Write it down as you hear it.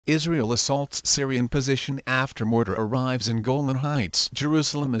Israel assaults Syrian position after mortar arrives in Golan Heights,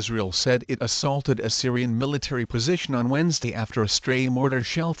 Jerusalem. Israel said it assaulted a Syrian military position on Wednesday after a stray mortar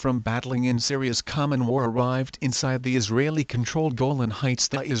shell from battling in Syria's common war arrived inside the Israeli-controlled Golan Heights.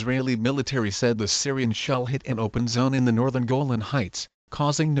 The Israeli military said the Syrian shell hit an open zone in the northern Golan Heights,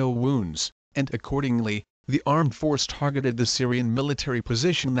 causing no wounds, and accordingly, the armed force targeted the Syrian military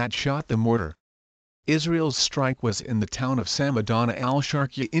position that shot the mortar. Israel's strike was in the town of Samadana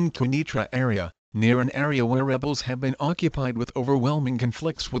al-Sharqiya in Quneitra area, near an area where rebels have been occupied with overwhelming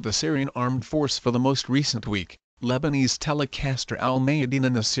conflicts with the Syrian armed force for the most recent week, Lebanese telecaster Al-Mayadeen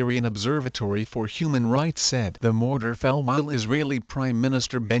and the Syrian Observatory for Human Rights said. The mortar fell while Israeli Prime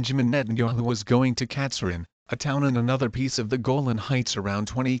Minister Benjamin Netanyahu was going to Katsrin, a town in another piece of the Golan Heights around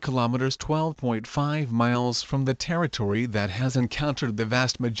 20 kilometers (12.5 miles) from the territory that has encountered the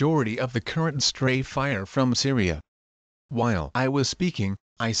vast majority of the current stray fire from Syria. While I was speaking,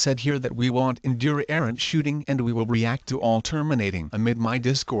 I said here that we won't endure errant shooting and we will react to all terminating. Amid my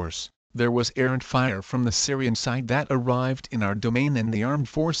discourse, there was errant fire from the Syrian side that arrived in our domain and the armed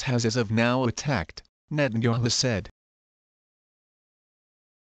force has as of now attacked, Netanyahu said.